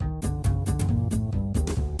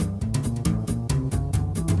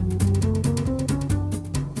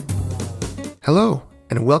Hello,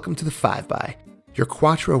 and welcome to the 5x, your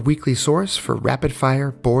Quattro weekly source for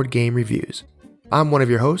rapid-fire board game reviews. I'm one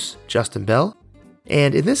of your hosts, Justin Bell,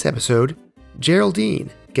 and in this episode,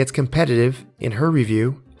 Geraldine gets competitive in her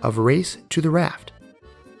review of Race to the Raft.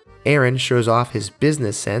 Aaron shows off his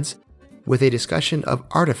business sense with a discussion of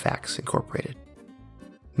Artifacts Incorporated.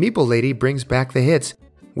 Meeple Lady brings back the hits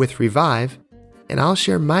with Revive, and I'll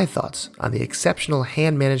share my thoughts on the exceptional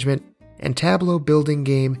hand management and tableau building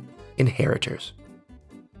game Inheritors.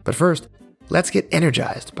 But first, let's get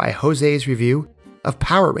energized by Jose's review of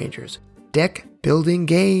Power Rangers Deck Building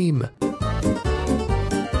Game.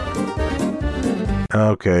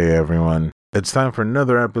 Okay, everyone. It's time for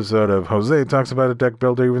another episode of Jose Talks About a Deck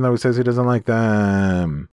Builder, even though he says he doesn't like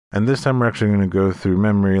them. And this time we're actually going to go through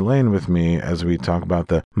memory lane with me as we talk about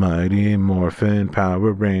the Mighty Morphin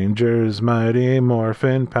Power Rangers, Mighty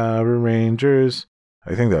Morphin Power Rangers.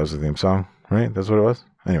 I think that was the theme song, right? That's what it was?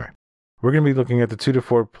 Anyway. We're going to be looking at the 2 to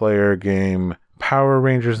 4 player game Power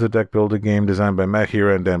Rangers the Deck Builder game designed by Matt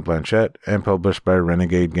Hira and Dan Blanchett and published by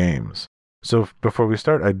Renegade Games. So before we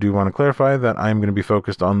start, I do want to clarify that I'm going to be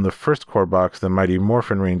focused on the first core box, the Mighty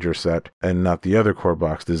Morphin Ranger set, and not the other core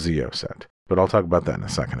box, the Zeo set. But I'll talk about that in a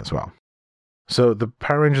second as well. So the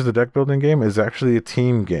Power Rangers the Deck Building game is actually a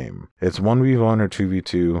team game. It's 1v1 or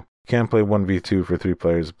 2v2. You can play 1v2 for 3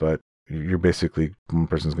 players, but you're basically, one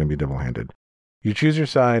person's going to be double-handed. You choose your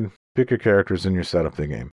side, pick your characters, and you set up the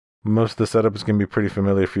game. Most of the setup is going to be pretty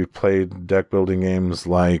familiar if you've played deck building games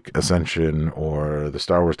like Ascension or the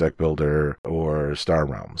Star Wars Deck Builder or Star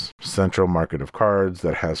Realms. Central market of cards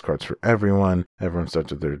that has cards for everyone. Everyone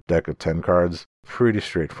starts with their deck of 10 cards. Pretty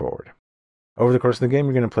straightforward. Over the course of the game,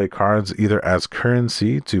 you're going to play cards either as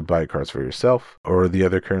currency to buy cards for yourself or the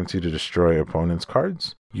other currency to destroy opponents'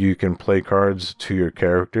 cards. You can play cards to your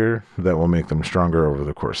character that will make them stronger over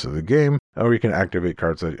the course of the game, or you can activate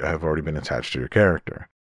cards that have already been attached to your character.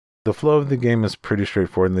 The flow of the game is pretty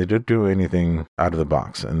straightforward, and they didn't do anything out of the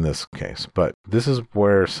box in this case, but this is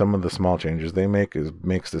where some of the small changes they make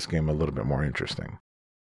makes this game a little bit more interesting.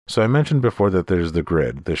 So I mentioned before that there's the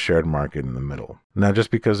grid, the shared market in the middle. Now, just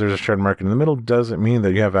because there's a shared market in the middle doesn't mean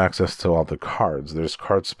that you have access to all the cards. There's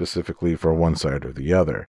cards specifically for one side or the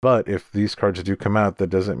other. But if these cards do come out, that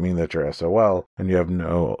doesn't mean that you're SOL and you have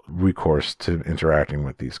no recourse to interacting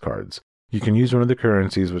with these cards. You can use one of the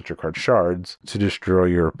currencies, which are called shards, to destroy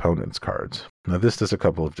your opponent's cards. Now, this does a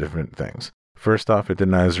couple of different things. First off, it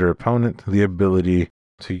denies your opponent the ability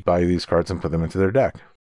to buy these cards and put them into their deck.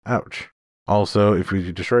 Ouch. Also, if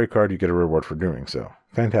you destroy a card, you get a reward for doing so.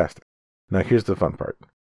 Fantastic. Now here's the fun part.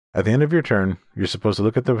 At the end of your turn, you're supposed to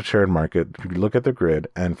look at the shared market, look at the grid,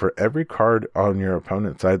 and for every card on your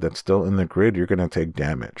opponent's side that's still in the grid, you're going to take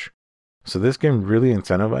damage. So this game really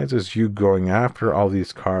incentivizes you going after all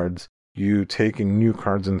these cards, you taking new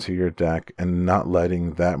cards into your deck, and not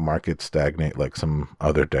letting that market stagnate like some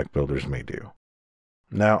other deck builders may do.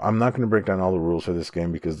 Now, I'm not going to break down all the rules for this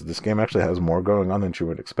game because this game actually has more going on than you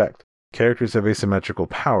would expect. Characters have asymmetrical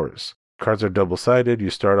powers. Cards are double-sided. You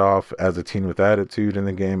start off as a teen with attitude in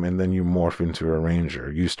the game, and then you morph into a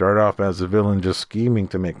ranger. You start off as a villain just scheming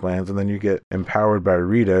to make plans, and then you get empowered by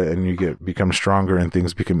Rita, and you become stronger, and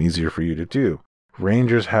things become easier for you to do.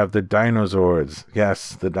 Rangers have the Dinozords.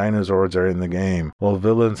 Yes, the Dinozords are in the game. While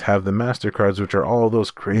villains have the Master Cards, which are all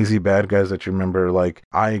those crazy bad guys that you remember, like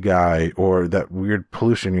Eye Guy, or that weird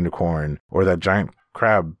pollution unicorn, or that giant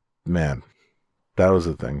crab man. That was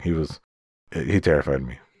the thing. He terrified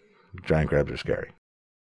me. Giant crabs are scary.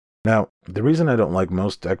 Now, the reason I don't like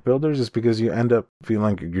most deck builders is because you end up feeling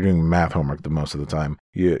like you're doing math homework the most of the time.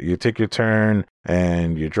 You take your turn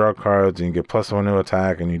and you draw cards and you get +1 to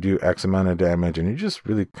attack and you do X amount of damage and you just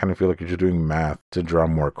really kind of feel like you're just doing math to draw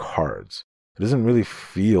more cards. It doesn't really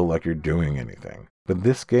feel like you're doing anything. But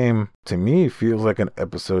this game, to me, feels like an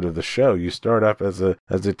episode of the show. You start off as a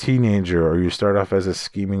teenager, or you start off as a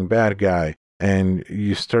scheming bad guy. And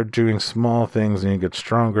you start doing small things and you get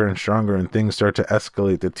stronger and stronger and things start to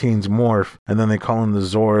escalate. The teens morph and then they call in the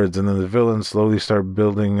Zords and then the villains slowly start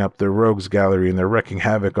building up their rogues gallery and they're wreaking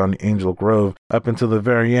havoc on Angel Grove up until the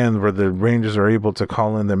very end where the Rangers are able to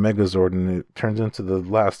call in their Megazord and it turns into the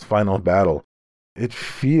last final battle. It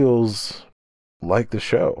feels like the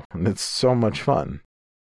show and it's so much fun.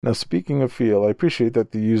 Now, speaking of feel, I appreciate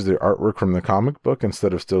that they use the artwork from the comic book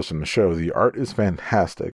instead of stills from the show. The art is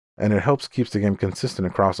fantastic. And it keeps the game consistent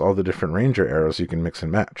across all the different Ranger eras you can mix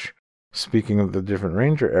and match. Speaking of the different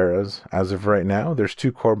Ranger eras, as of right now, there's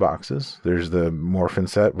 2 core boxes. There's the Morphin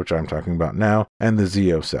set, which I'm talking about now, and the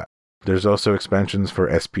Zeo set. There's also expansions for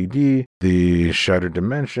SPD. The Shattered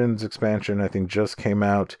Dimensions expansion, I think, just came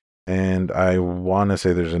out. And I want to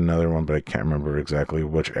say there's another one, but I can't remember exactly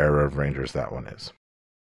which era of Rangers that one is.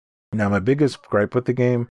 Now, my biggest gripe with the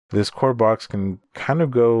game, this core box can kind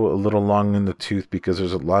of go a little long in the tooth because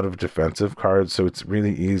there's a lot of defensive cards, so it's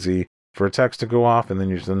really easy for attacks to go off and then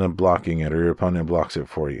you just end up blocking it, or your opponent blocks it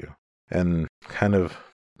for you, and kind of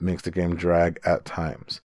makes the game drag at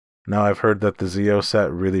times. Now, I've heard that the Zeo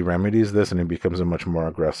set really remedies this and it becomes a much more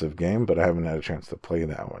aggressive game, but I haven't had a chance to play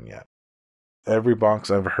that one yet. Every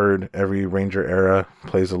box I've heard, every Ranger era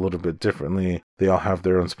plays a little bit differently. They all have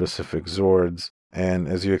their own specific Zords, and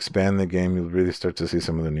as you expand the game, you'll really start to see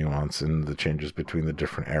some of the nuance and the changes between the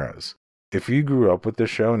different eras. If you grew up with the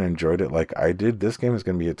show and enjoyed it like I did, this game is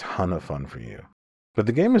going to be a ton of fun for you. But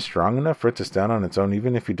the game is strong enough for it to stand on its own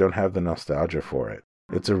even if you don't have the nostalgia for it.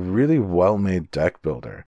 It's a really well-made deck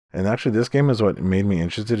builder. And actually, this game is what made me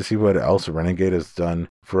interested to see what else Renegade has done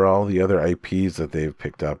for all the other IPs that they've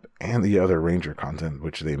picked up and the other Ranger content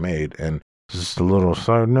which they made. And just a little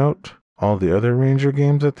side note, all the other Ranger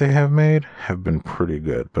games that they have made have been pretty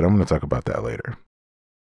good, but I'm going to talk about that later.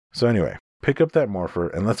 So anyway, pick up that Morpher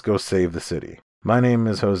and let's go save the city. My name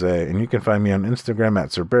is Jose, and you can find me on Instagram at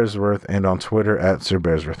SirBearsworth and on Twitter at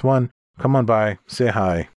SirBearsworth1. Come on by, say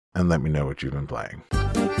hi, and let me know what you've been playing.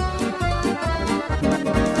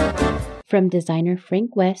 From designer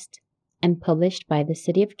Frank West and published by the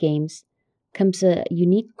City of Games comes a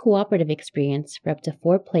unique cooperative experience for up to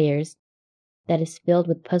 4 players that is filled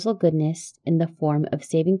with puzzle goodness in the form of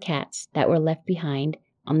saving cats that were left behind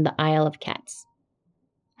on the Isle of Cats.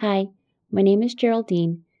 Hi, my name is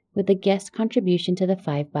Geraldine with a guest contribution to the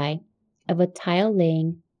 5x of a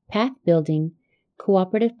tile-laying, path-building,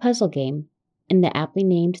 cooperative puzzle game in the aptly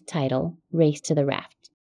named title Race to the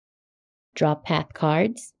Raft. Draw path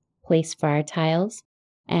cards, place fire tiles,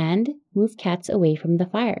 and move cats away from the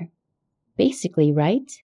fire. Basically, right?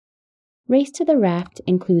 Race to the Raft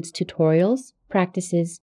includes tutorials,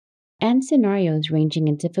 practices, and scenarios ranging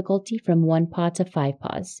in difficulty from 1 paw to 5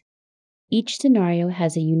 paws. Each scenario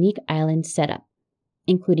has a unique island setup,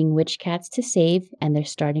 including which cats to save and their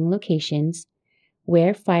starting locations,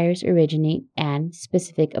 where fires originate, and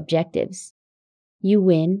specific objectives. You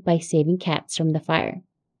win by saving cats from the fire,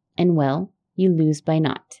 and well, you lose by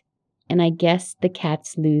not. And I guess the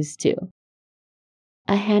cats lose too.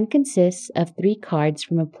 A hand consists of 3 cards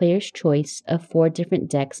from a player's choice of 4 different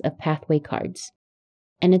decks of pathway cards,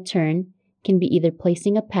 and a turn can be either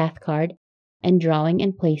placing a path card and drawing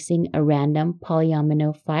and placing a random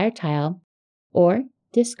polyomino fire tile, or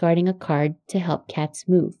discarding a card to help cats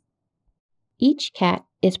move. Each cat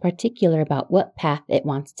is particular about what path it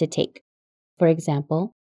wants to take. For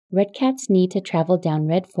example, red cats need to travel down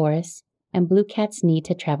red forests, and blue cats need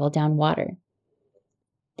to travel down water.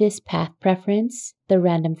 This path preference, the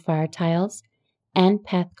random fire tiles, and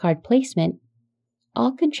path card placement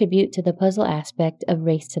all contribute to the puzzle aspect of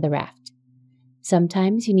Race to the Raft.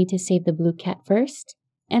 Sometimes you need to save the blue cat first,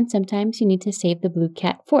 and sometimes you need to save the blue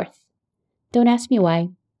cat fourth. Don't ask me why,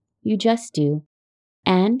 you just do,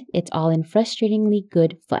 and it's all in frustratingly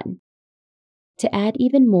good fun. To add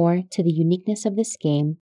even more to the uniqueness of this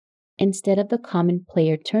game, instead of the common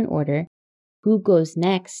player turn order, who goes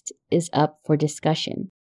next is up for discussion.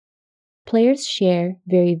 Players share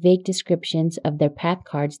very vague descriptions of their path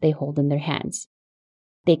cards they hold in their hands.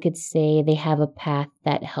 They could say they have a path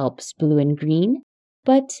that helps blue and green,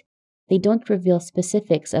 but they don't reveal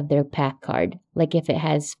specifics of their path card, like if it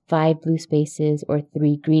has 5 blue spaces or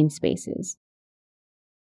 3 green spaces.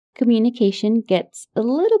 Communication gets a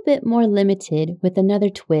little bit more limited with another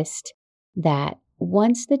twist that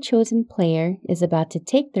once the chosen player is about to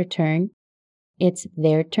take their turn, it's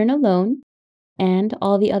their turn alone, and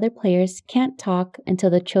all the other players can't talk until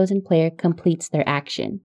the chosen player completes their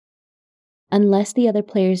action. Unless the other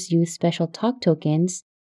players use special talk tokens,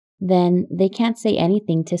 then they can't say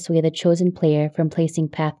anything to sway the chosen player from placing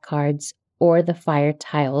path cards or the fire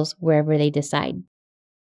tiles wherever they decide.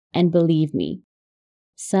 And believe me,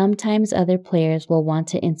 sometimes other players will want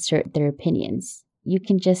to insert their opinions. You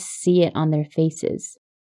can just see it on their faces.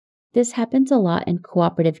 This happens a lot in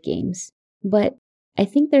cooperative games, but I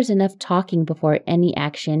think there's enough talking before any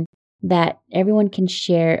action that everyone can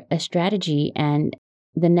share a strategy and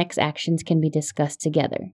the next actions can be discussed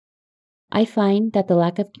together. I find that the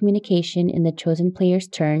lack of communication in the chosen player's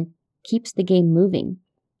turn keeps the game moving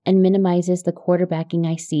and minimizes the quarterbacking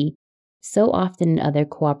I see so often in other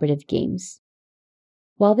cooperative games.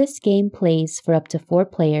 While this game plays for up to 4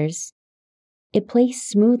 players, it plays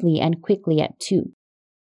smoothly and quickly at 2.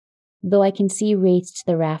 Though I can see Race to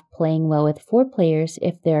the Raft playing well with 4 players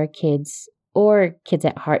if there are kids or kids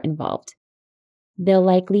at heart involved. They'll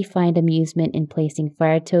likely find amusement in placing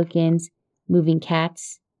fire tokens, moving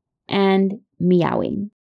cats, and meowing.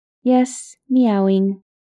 Yes, meowing.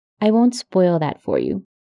 I won't spoil that for you.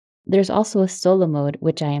 There's also a solo mode,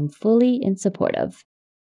 which I am fully in support of.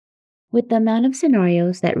 With the amount of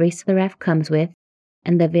scenarios that Race to the Raft comes with,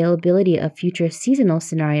 and the availability of future seasonal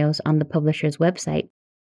scenarios on the publisher's website,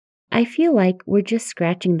 I feel like we're just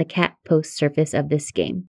scratching the cat post surface of this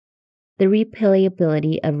game. The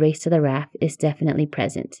replayability of Race to the Raft is definitely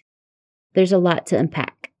present. There's a lot to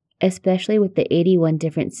unpack, especially with the 81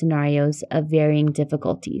 different scenarios of varying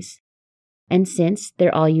difficulties. And since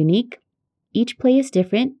they're all unique, each play is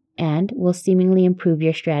different and will seemingly improve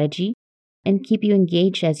your strategy and keep you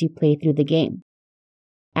engaged as you play through the game.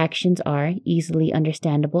 Actions are easily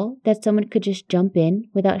understandable that someone could just jump in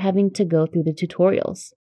without having to go through the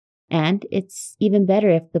tutorials. And it's even better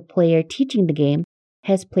if the player teaching the game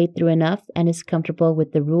has played through enough and is comfortable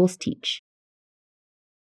with the rules teach.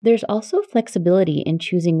 There's also flexibility in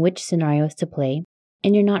choosing which scenarios to play,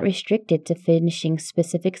 and you're not restricted to finishing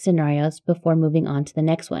specific scenarios before moving on to the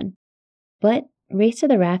next one. But Race to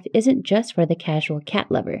the Raft isn't just for the casual cat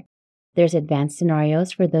lover. There's advanced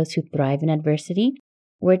scenarios for those who thrive in adversity,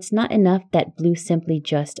 where it's not enough that blue simply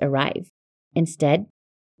just arrive. Instead,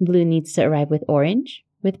 blue needs to arrive with orange,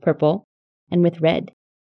 with purple, and with red.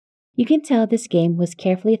 You can tell this game was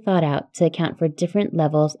carefully thought out to account for different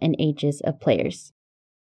levels and ages of players.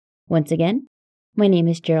 Once again, my name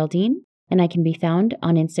is Geraldine, and I can be found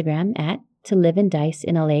on Instagram at To Live and Dice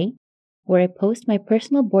in LA, where I post my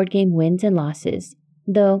personal board game wins and losses,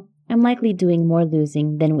 though I'm likely doing more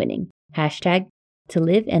losing than winning. Hashtag To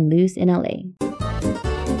Live and Lose in LA.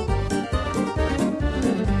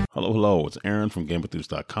 Hello, it's Aaron from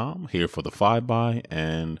GameWithThews.com here for the 5x,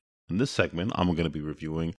 and in this segment, I'm going to be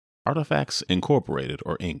reviewing Artifacts Incorporated,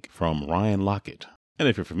 or Inc., from Ryan Lockett. And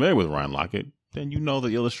if you're familiar with Ryan Lockett, then you know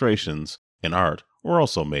the illustrations and art were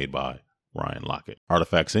also made by Ryan Lockett.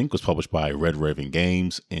 Artifacts Inc. was published by Red Raven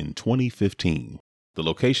Games in 2015. The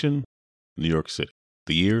location, New York City.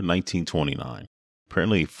 The year, 1929.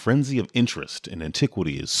 Apparently, a frenzy of interest in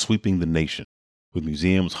antiquity is sweeping the nation, with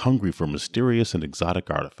museums hungry for mysterious and exotic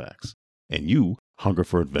artifacts, and you hunger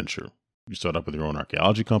for adventure. You start up with your own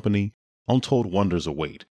archaeology company. Untold wonders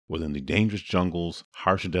await within the dangerous jungles,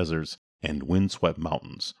 harsh deserts, and windswept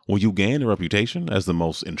mountains. Will you gain a reputation as the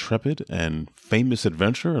most intrepid and famous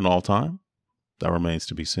adventurer in all time? That remains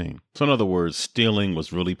to be seen. So in other words, stealing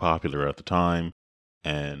was really popular at the time,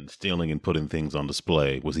 and stealing and putting things on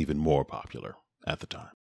display was even more popular at the time.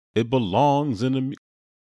 It belongs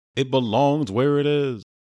where it is.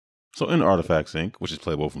 So in Artifacts Inc., which is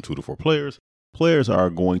playable from 2 to 4 players, players are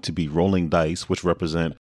going to be rolling dice, which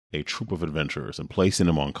represent a troop of adventurers, and placing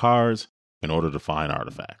them on cards in order to find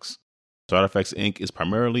artifacts. So Artifacts Inc. is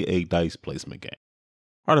primarily a dice placement game.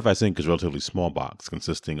 Artifacts Inc. is a relatively small box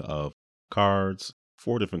consisting of cards,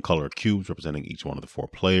 4 different color cubes representing each one of the 4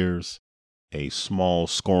 players, a small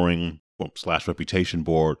scoring / reputation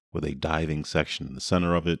board with a diving section in the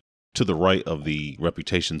center of it. To the right of the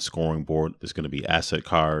reputation scoring board, there's going to be asset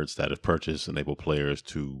cards that, if purchased, enable players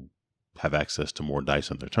to have access to more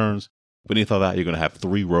dice on their turns. Beneath all that, you're going to have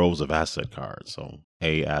 3 rows of asset cards. So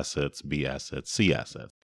A assets, B assets, C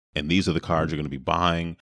assets. And these are the cards you're going to be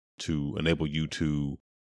buying to enable you to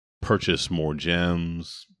purchase more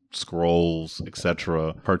gems, scrolls,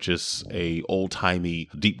 etc. Purchase a old-timey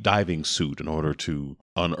deep diving suit in order to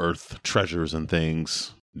unearth treasures and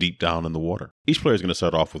things deep down in the water. Each player is going to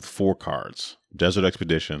start off with 4 cards: Desert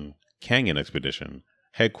Expedition, Canyon Expedition,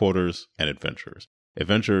 Headquarters, and Adventures.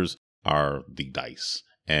 Adventures are the dice,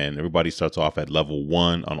 and everybody starts off at level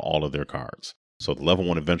 1 on all of their cards. So the level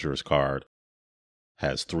 1 Adventurers card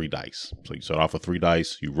has 3 dice. So you start off with 3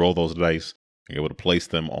 dice, you roll those dice, and you're able to place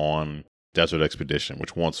them on Desert Expedition,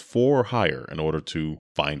 which wants 4 or higher in order to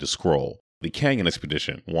find a scroll. The Canyon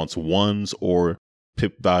Expedition wants 1s or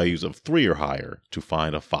pip values of 3 or higher to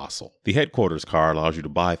find a fossil. The Headquarters card allows you to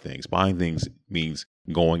buy things. Buying things means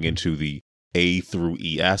going into the A through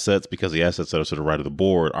E assets, because the assets that are to the right of the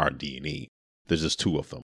board are D and E. There's just 2 of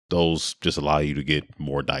them. Those just allow you to get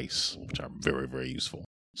more dice, which are very, very useful.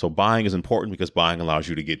 So buying is important because buying allows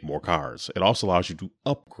you to get more cards. It also allows you to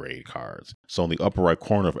upgrade cards. So in the upper right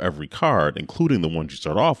corner of every card, including the ones you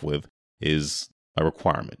start off with, is a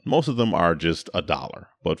requirement. Most of them are just $1,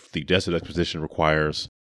 but the Desert Expedition requires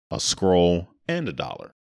a scroll and $1.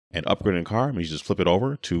 And upgrading a card means you just flip it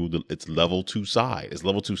over to its level 2 side. Its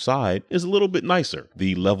level 2 side is a little bit nicer.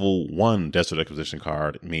 The level 1 Desert Expedition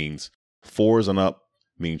card means 4s and up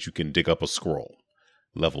means you can dig up a scroll.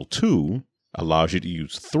 Level 2 allows you to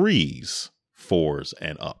use 3s 4s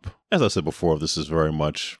and up. As I said before, this is very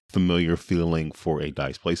much familiar feeling for a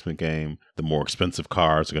dice placement game. The more expensive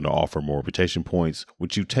cards are going to offer more reputation points,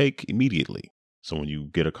 which you take immediately. So when you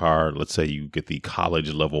get a card, let's say you get the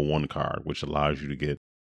college level 1 card, which allows you to get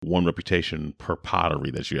 1 reputation per pottery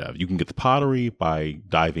that you have. You can get the pottery by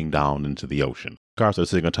diving down into the ocean. Cards that are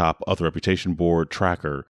sitting on top of the reputation board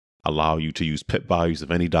tracker allow you to use pip values of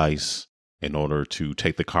any dice in order to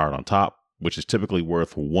take the card on top, which is typically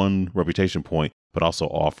worth 1 reputation point, but also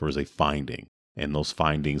offers a finding. And those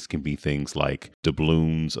findings can be things like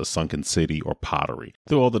doubloons, a sunken city, or pottery.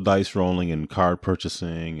 Through all the dice rolling and card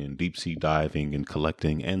purchasing and deep sea diving and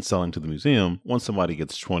collecting and selling to the museum, once somebody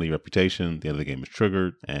gets 20 reputation, the end of the game is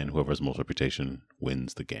triggered, and whoever has most reputation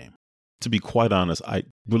wins the game. To be quite honest, I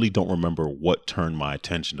really don't remember what turned my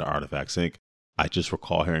attention to Artifacts Inc. I just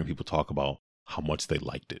recall hearing people talk about how much they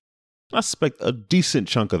liked it. I suspect a decent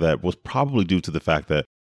chunk of that was probably due to the fact that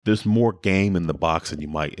there's more game in the box than you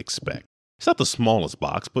might expect. It's not the smallest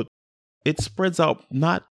box, but it spreads out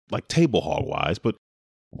not like table hog wise, but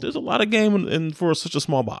there's a lot of game in for such a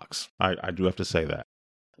small box. I do have to say that.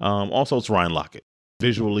 Also, it's Ryan Lockett.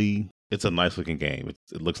 Visually, it's a nice looking game.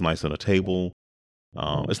 It looks nice on a table.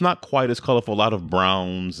 It's not quite as colorful, a lot of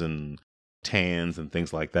browns and tans and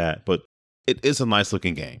things like that, but it is a nice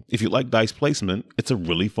looking game. If you like dice placement, it's a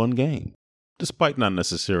really fun game, despite not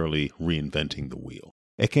necessarily reinventing the wheel.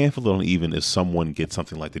 It can feel a little uneven if someone gets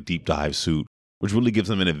something like the deep dive suit, which really gives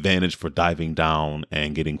them an advantage for diving down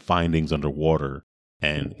and getting findings underwater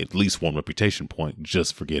and at least 1 reputation point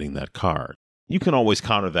just for getting that card. You can always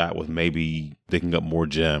counter that with maybe digging up more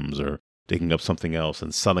gems or digging up something else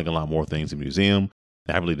and selling a lot more things in the museum.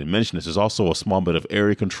 And I really didn't mention this. There's also a small bit of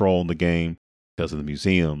area control in the game because in the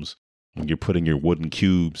museums, when you're putting your wooden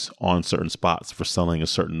cubes on certain spots for selling a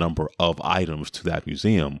certain number of items to that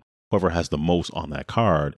museum, whoever has the most on that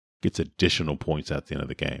card gets additional points at the end of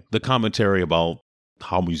the game. The commentary about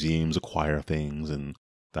how museums acquire things and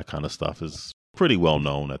that kind of stuff is pretty well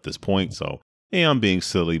known at this point. So, yeah, I'm being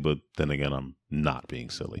silly, but then again, I'm not being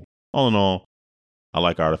silly. All in all, I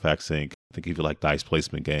like Artifacts Inc. I think if you like dice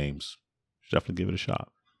placement games, you should definitely give it a shot.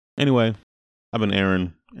 Anyway, I've been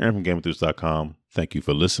Aaron from GameEnthused.com. Thank you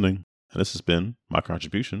for listening. And this has been my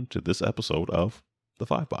contribution to this episode of The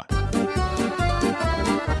 5x.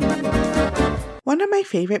 One of my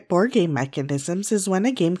favorite board game mechanisms is when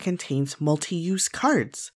a game contains multi-use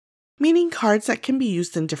cards, meaning cards that can be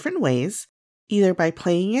used in different ways, either by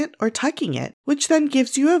playing it or tucking it, which then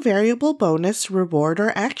gives you a variable bonus, reward,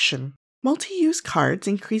 or action. Multi-use cards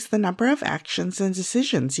increase the number of actions and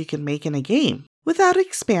decisions you can make in a game, without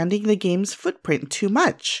expanding the game's footprint too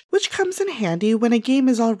much, which comes in handy when a game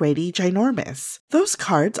is already ginormous. Those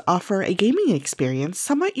cards offer a gaming experience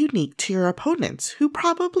somewhat unique to your opponents, who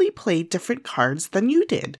probably played different cards than you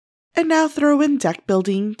did. And now throw in deck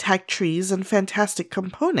building, tech trees, and fantastic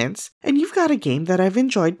components, and you've got a game that I've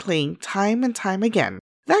enjoyed playing time and time again.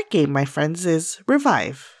 That game, my friends, is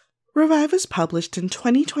Revive. Revive was published in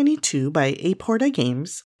 2022 by Aporta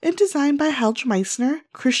Games and designed by Helge Meissner,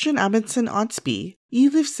 Christian Amundsen-Otsby,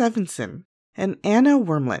 Elif Sevenson, and Anna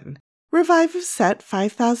Wormlin. Revive is set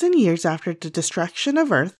 5,000 years after the destruction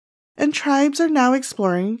of Earth, and tribes are now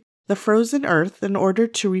exploring the frozen Earth in order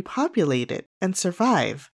to repopulate it and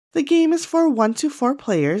survive. The game is for 1 to 4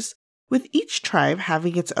 players, with each tribe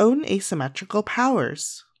having its own asymmetrical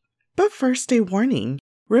powers. But first, a warning.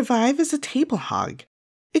 Revive is a table hog.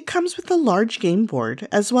 It comes with a large game board,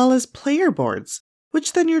 as well as player boards,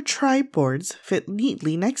 which then your tribe boards fit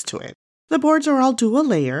neatly next to it. The boards are all dual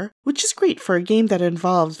layer, which is great for a game that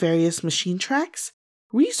involves various machine tracks,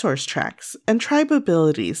 resource tracks, and tribe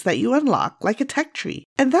abilities that you unlock like a tech tree,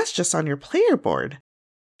 and that's just on your player board.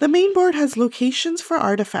 The main board has locations for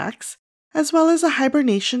artifacts, as well as a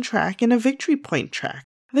hibernation track and a victory point track.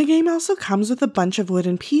 The game also comes with a bunch of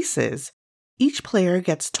wooden pieces. Each player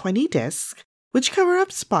gets 20 discs, which cover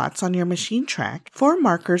up spots on your machine track, 4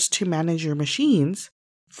 markers to manage your machines,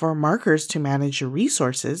 4 markers to manage your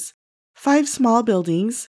resources, 5 small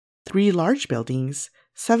buildings, 3 large buildings,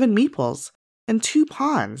 7 meeples, and 2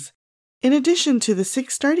 pawns, in addition to the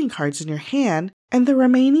 6 starting cards in your hand and the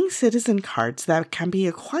remaining citizen cards that can be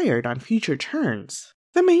acquired on future turns.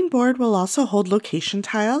 The main board will also hold location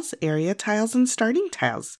tiles, area tiles, and starting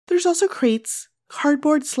tiles. There's also crates,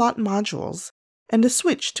 cardboard slot modules, and a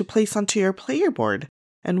switch to place onto your player board,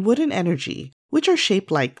 and wooden energy, which are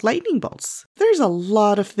shaped like lightning bolts. There's a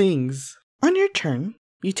lot of things. On your turn,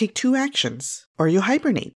 you take 2 actions, or you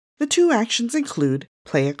hibernate. The 2 actions include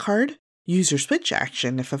play a card, use your switch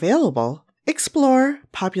action if available, explore,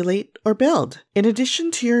 populate, or build. In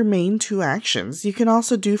addition to your main 2 actions, you can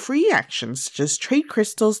also do free actions such as trade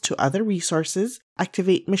crystals to other resources,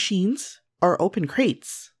 activate machines, or open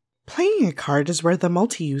crates. Playing a card is where the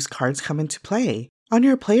multi-use cards come into play. On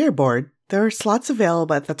your player board, there are slots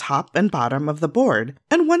available at the top and bottom of the board,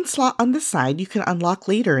 and 1 slot on the side you can unlock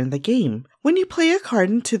later in the game. When you play a card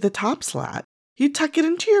into the top slot, you tuck it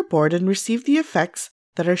into your board and receive the effects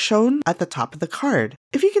that are shown at the top of the card.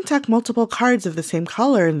 If you can tuck multiple cards of the same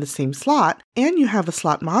color in the same slot, and you have a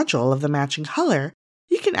slot module of the matching color,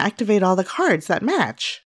 you can activate all the cards that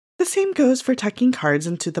match. The same goes for tucking cards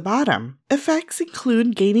into the bottom. Effects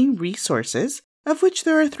include gaining resources, of which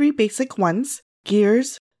there are 3 basic ones: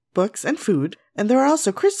 gears, books, and food, and there are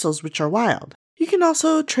also crystals which are wild. You can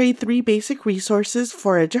also trade 3 basic resources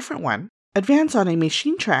for a different one, advance on a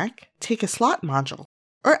machine track, take a slot module,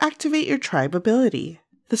 or activate your tribe ability.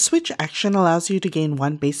 The switch action allows you to gain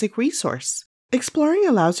 1 basic resource. Exploring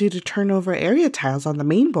allows you to turn over area tiles on the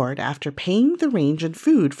main board after paying the range and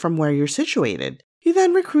food from where you're situated. You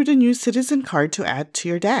then recruit a new citizen card to add to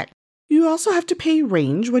your deck. You also have to pay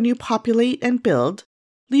range when you populate and build,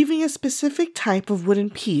 leaving a specific type of wooden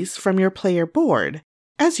piece from your player board.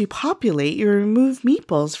 As you populate, you remove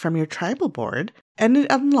meeples from your tribal board, and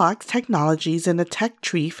it unlocks technologies in a tech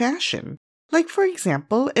tree fashion, like for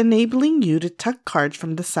example, enabling you to tuck cards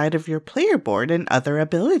from the side of your player board and other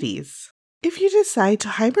abilities. If you decide to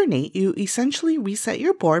hibernate, you essentially reset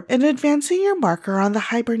your board and advancing your marker on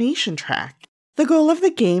the hibernation track. The goal of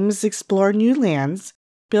the game is to explore new lands,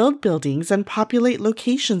 build buildings, and populate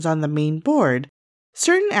locations on the main board.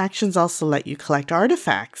 Certain actions also let you collect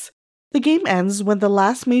artifacts. The game ends when the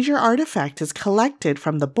last major artifact is collected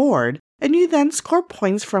from the board, and you then score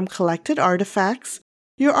points from collected artifacts,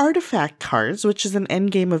 your artifact cards, which is an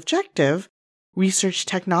endgame objective, research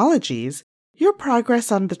technologies, your progress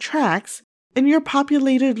on the tracks, and your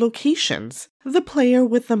populated locations. The player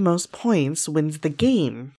with the most points wins the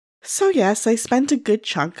game. So yes, I spent a good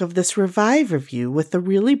chunk of this Revive review with a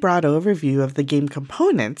really broad overview of the game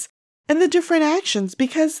components and the different actions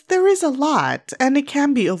because there is a lot and it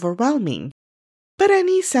can be overwhelming. But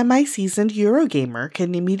any semi-seasoned Eurogamer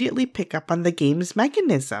can immediately pick up on the game's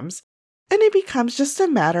mechanisms, and it becomes just a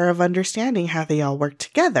matter of understanding how they all work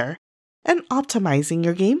together and optimizing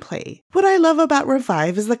your gameplay. What I love about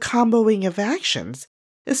Revive is the comboing of actions,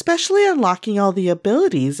 especially unlocking all the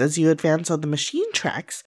abilities as you advance on the machine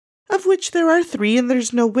tracks, of which there are 3 and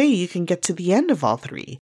there's no way you can get to the end of all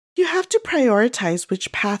 3. You have to prioritize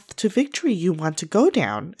which path to victory you want to go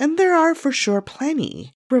down, and there are for sure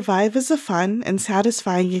plenty. Revive is a fun and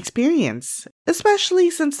satisfying experience, especially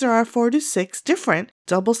since there are 4 to 6 different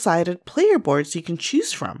double-sided player boards you can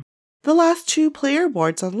choose from. The last 2 player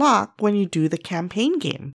boards unlock when you do the campaign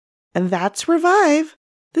game. And that's Revive!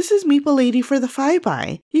 This is Meeple Lady for the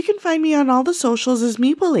 5x. You can find me on all the socials as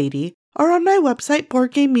Meeple Lady or on my website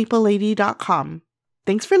boardgamemeeplelady.com.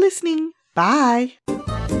 Thanks for listening. Bye!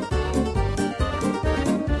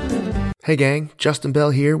 Hey gang, Justin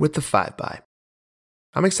Bell here with the 5x.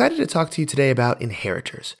 I'm excited to talk to you today about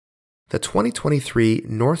Inheritors, the 2023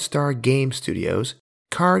 North Star Game Studios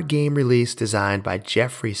card game release designed by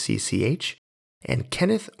Jeffrey CCH and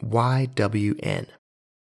Kenneth YWN.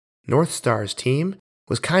 North Star's team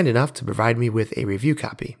was kind enough to provide me with a review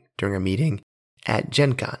copy during a meeting at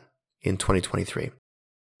Gen Con in 2023.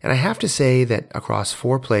 And I have to say that across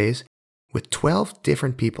 4 plays with 12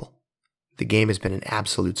 different people, the game has been an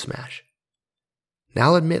absolute smash. Now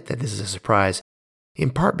I'll admit that this is a surprise, in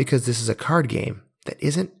part because this is a card game that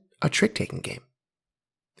isn't a trick-taking game.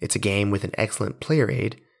 It's a game with an excellent player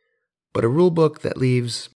aid, but a rulebook that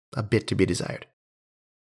leaves a bit to be desired.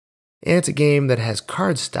 And it's a game that has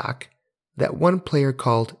card stock that one player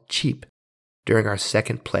called cheap during our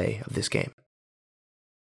second play of this game.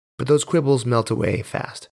 But those quibbles melt away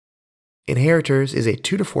fast. Inheritors is a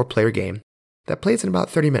 2 to 4 player game that plays in about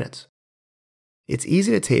 30 minutes. It's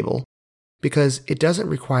easy to table because it doesn't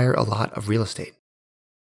require a lot of real estate.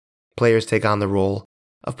 Players take on the role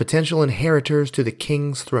of potential inheritors to the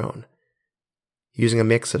king's throne. Using a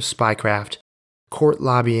mix of spycraft, court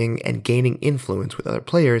lobbying, and gaining influence with other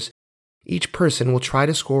players, each person will try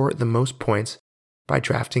to score the most points by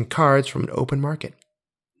drafting cards from an open market,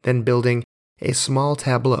 then building a small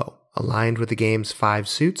tableau aligned with the game's 5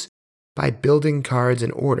 suits by building cards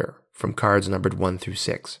in order from cards numbered 1 through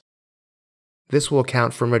 6. This will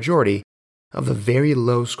account for a majority of the very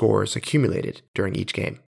low scores accumulated during each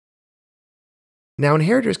game. Now,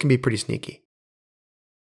 Inheritors can be pretty sneaky.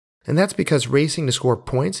 And that's because racing to score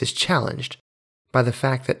points is challenged by the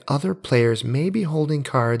fact that other players may be holding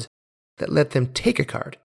cards that let them take a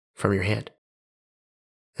card from your hand.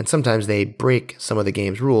 and sometimes they break some of the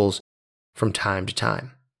game's rules from time to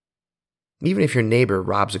time. Even if your neighbor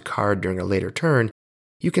robs a card during a later turn,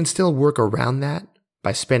 you can still work around that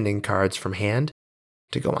by spending cards from hand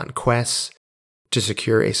to go on quests to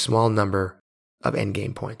secure a small number of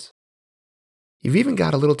endgame points. You've even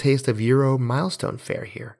got a little taste of Euro milestone fare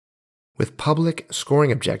here, with public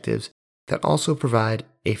scoring objectives that also provide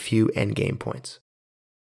a few endgame points.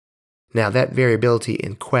 Now, that variability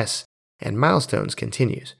in quests and milestones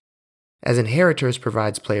continues, as Inheritors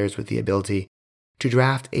provides players with the ability to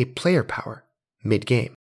draft a player power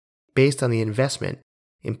mid-game, based on the investment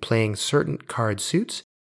in playing certain card suits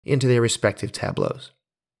into their respective tableaus.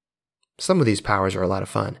 Some of these powers are a lot of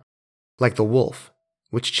fun, like the Wolf,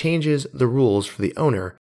 which changes the rules for the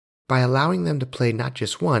owner by allowing them to play not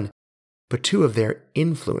just one, but two of their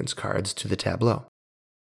influence cards to the tableau.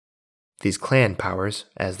 These clan powers,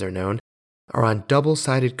 as they're known, are on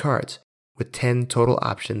double-sided cards with 10 total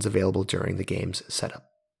options available during the game's setup.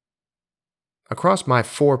 Across my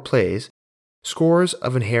 4 plays, scores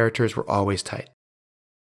of Inheritors were always tight.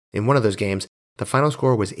 In one of those games, the final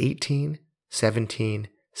score was 18, 17,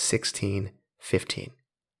 16, 15.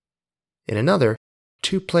 In another,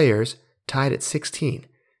 2 players tied at 16,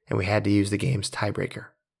 and we had to use the game's tiebreaker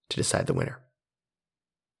to decide the winner.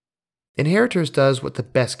 Inheritors does what the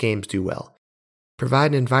best games do well: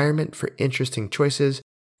 provide an environment for interesting choices,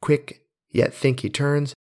 quick yet thinky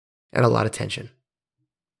turns, and a lot of tension.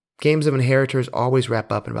 Games of Inheritors always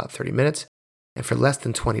wrap up in about 30 minutes, and for less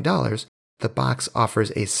than $20, the box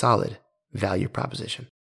offers a solid value proposition.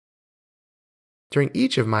 During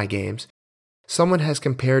each of my games, someone has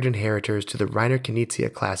compared Inheritors to the Reiner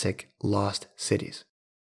Knizia classic Lost Cities.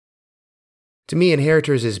 To me,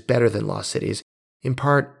 Inheritors is better than Lost Cities, in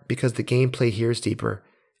part because the gameplay here is deeper,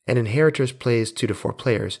 and Inheritors plays 2 to 4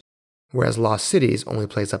 players, whereas Lost Cities only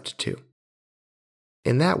plays up to 2.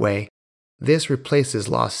 In that way, this replaces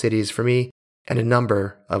Lost Cities for me and a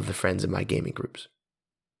number of the friends in my gaming groups.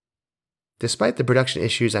 Despite the production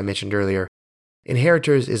issues I mentioned earlier,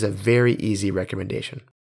 Inheritors is a very easy recommendation.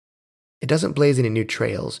 It doesn't blaze any new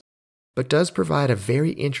trails, but does provide a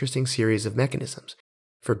very interesting series of mechanisms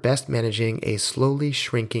for best managing a slowly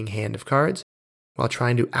shrinking hand of cards while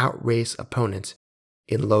trying to outrace opponents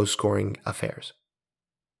in low-scoring affairs.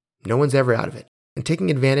 No one's ever out of it, and taking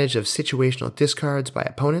advantage of situational discards by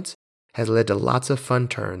opponents has led to lots of fun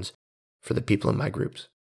turns for the people in my groups.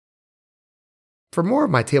 For more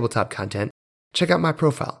of my tabletop content, check out my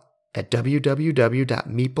profile at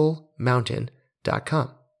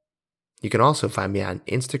www.meeplemountain.com. You can also find me on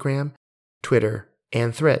Instagram, Twitter,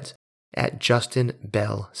 and Threads at Justin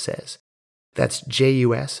Bell Says. That's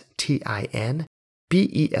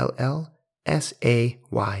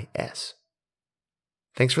JustinBellSays.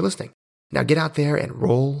 Thanks for listening. Now get out there and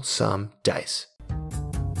roll some dice.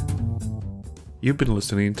 You've been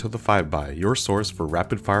listening to The 5by, your source for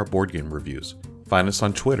rapid-fire board game reviews. Find us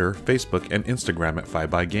on Twitter, Facebook, and Instagram at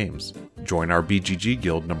 5by Games. Join our BGG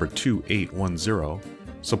Guild number 2810.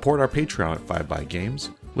 Support our Patreon at 5by Games.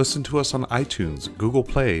 Listen to us on iTunes, Google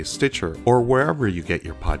Play, Stitcher, or wherever you get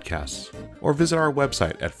your podcasts. Or visit our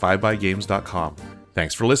website at 5bygames.com.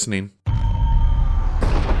 Thanks for listening.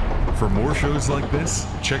 For more shows like this,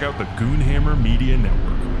 check out the Goonhammer Media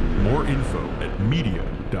Network. More info at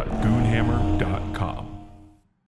media.goonhammer.com.